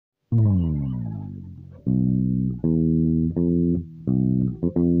Hello,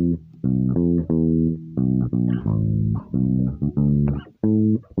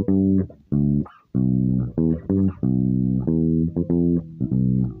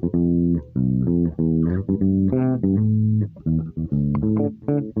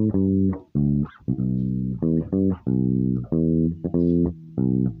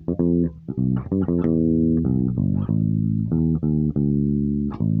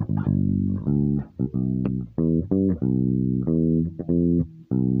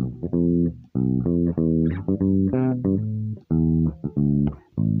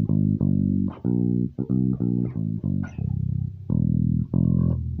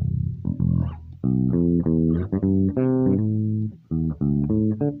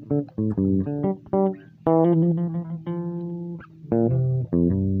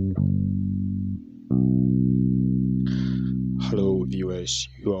 viewers.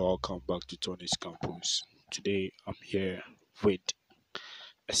 You are welcome back to Tony's Campus. Today, I'm here with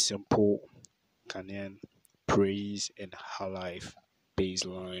a simple Ghanaian praise and high life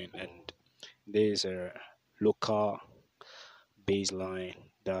baseline, and there's a local baseline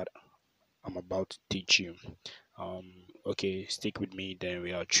that I'm about to teach you. Okay, stick with me, then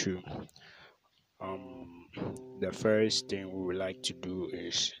we are true. Um, the first thing we would like to do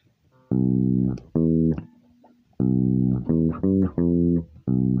is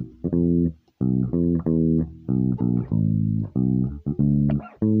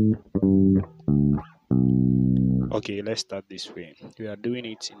okay. Let's start this way. We are doing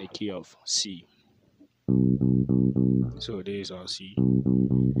it in the key of C. So this is our C.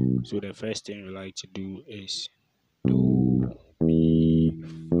 So the first thing we like to do is do mi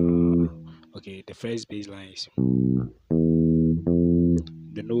fa. Okay, the first baseline is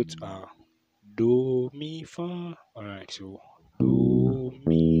the notes are do mi fa. Alright, so do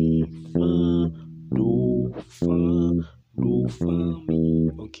mi fa, do fa, do fa mi.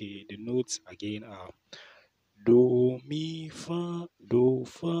 Okay, the notes again are do mi fa, do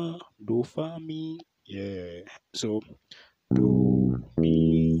fa, do fa mi. Yeah. So do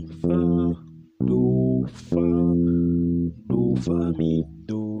mi fa, do fa, do fa mi,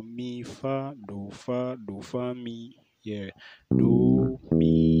 do mi fa, do fa, do fa mi. Yeah. Do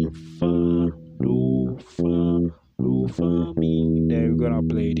mi fa, do fa, do fa mi. Then we're gonna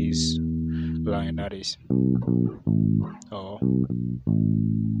play this line that is oh.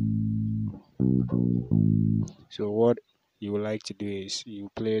 So what you would like to do is you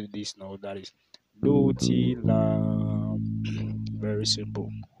play this note that is do ti la. Very simple.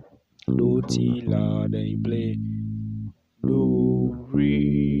 Do ti la, then you play do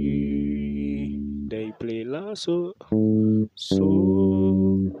re, then you play la so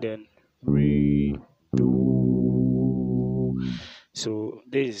then re do. So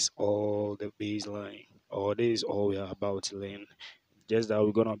this is all the baseline, or this is all we are about to learn. Just that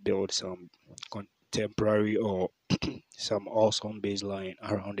we're gonna build some contemporary or some awesome baseline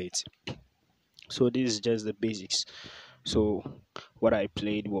around it. So this is just the basics. So what I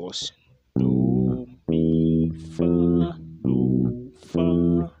played was do mi fa, do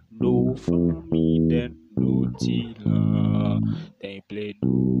fa, do fa mi, then do ti la, then you play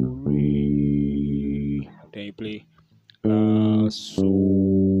do re, then you play la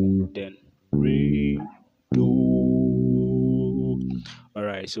so, then re do.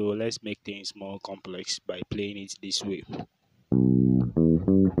 Alright, so let's make things more complex by playing it this way.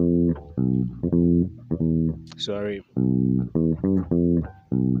 Sorry.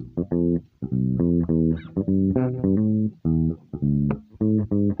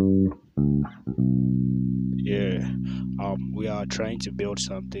 Yeah, we are trying to build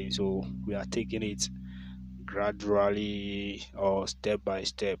something, so we are taking it gradually or step by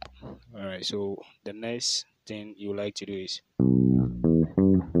step. All right, so the next thing you like to do is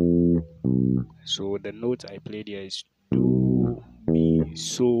so the note I played here is do mi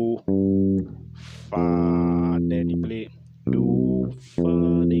so fa, then you play do fa,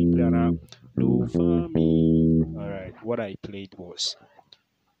 then you play around do fa mi. All right, what I played was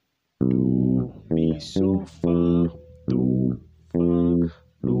do mi so fa, do fa,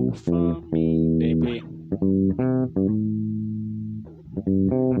 do fa mi. They play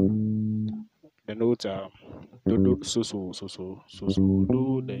the notes are do do so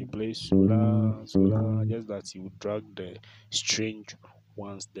do. Then you play so la so la. Just that you drag the strange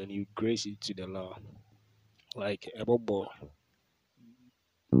ones, then you grace it to the la, like a bubble.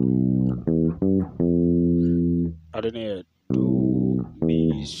 I don't know. Do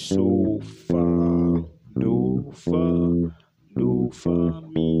mi so fa, do fa, do fa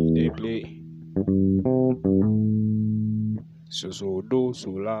mi. They play So do so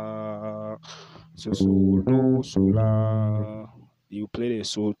la. So do so la. You play the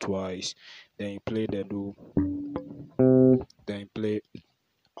so twice, then you play the do, then you play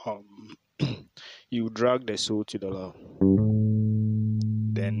um you drag the so to the la.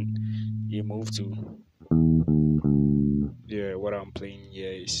 Then you move to what I'm playing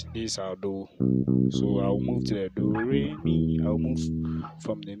here is this I'll do. So I'll move to the do re mi. I'll move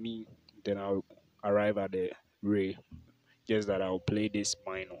from the mi, then I'll arrive at the re. Just that I'll play this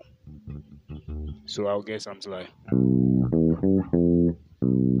minor. So I'll get something like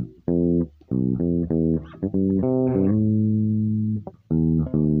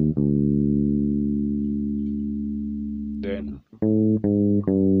then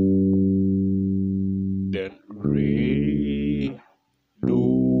re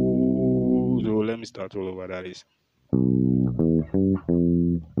do. So let me start all over. That is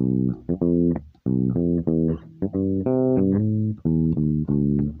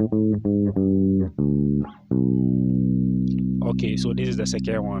okay. So this is the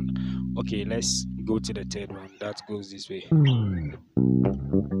second one. Okay, let's go to the third one. That goes this way.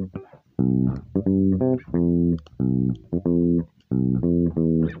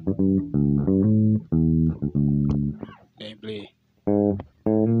 Then play.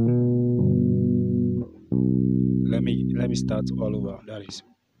 Let me start all over. That is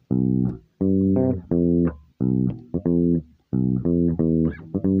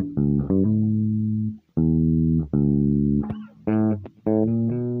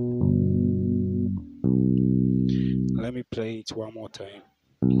let me play it one more time.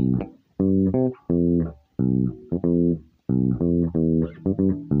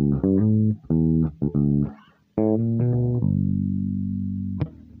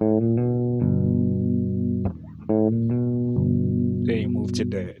 Then you move to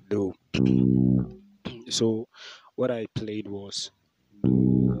the do. So what I played was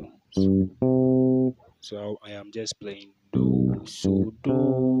do. So I am just playing do, so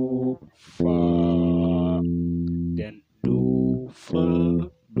do, fa, then do, fa,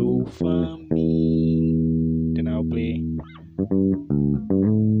 mi. Then I'll play.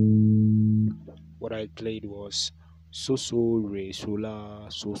 What I played was so, re, so, la,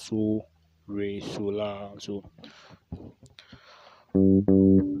 so, re, so, la. So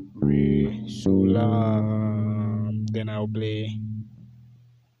re, so, la. Then I'll play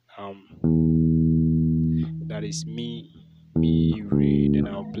that is mi, re. Then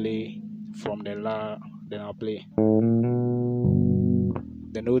I'll play from the la. Then I'll play.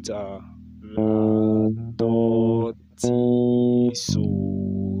 The notes are la, do, ti,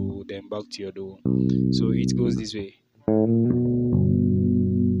 so. Then back to your do. So it goes this way.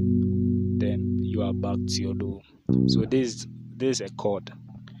 Then you are back to your do. So this is a chord.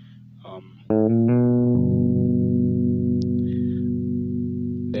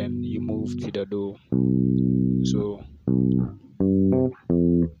 Then you move to the do. So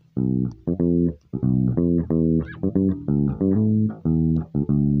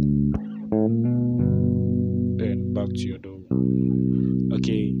then back to your do.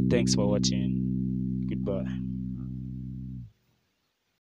 Okay, thanks for watching. Goodbye.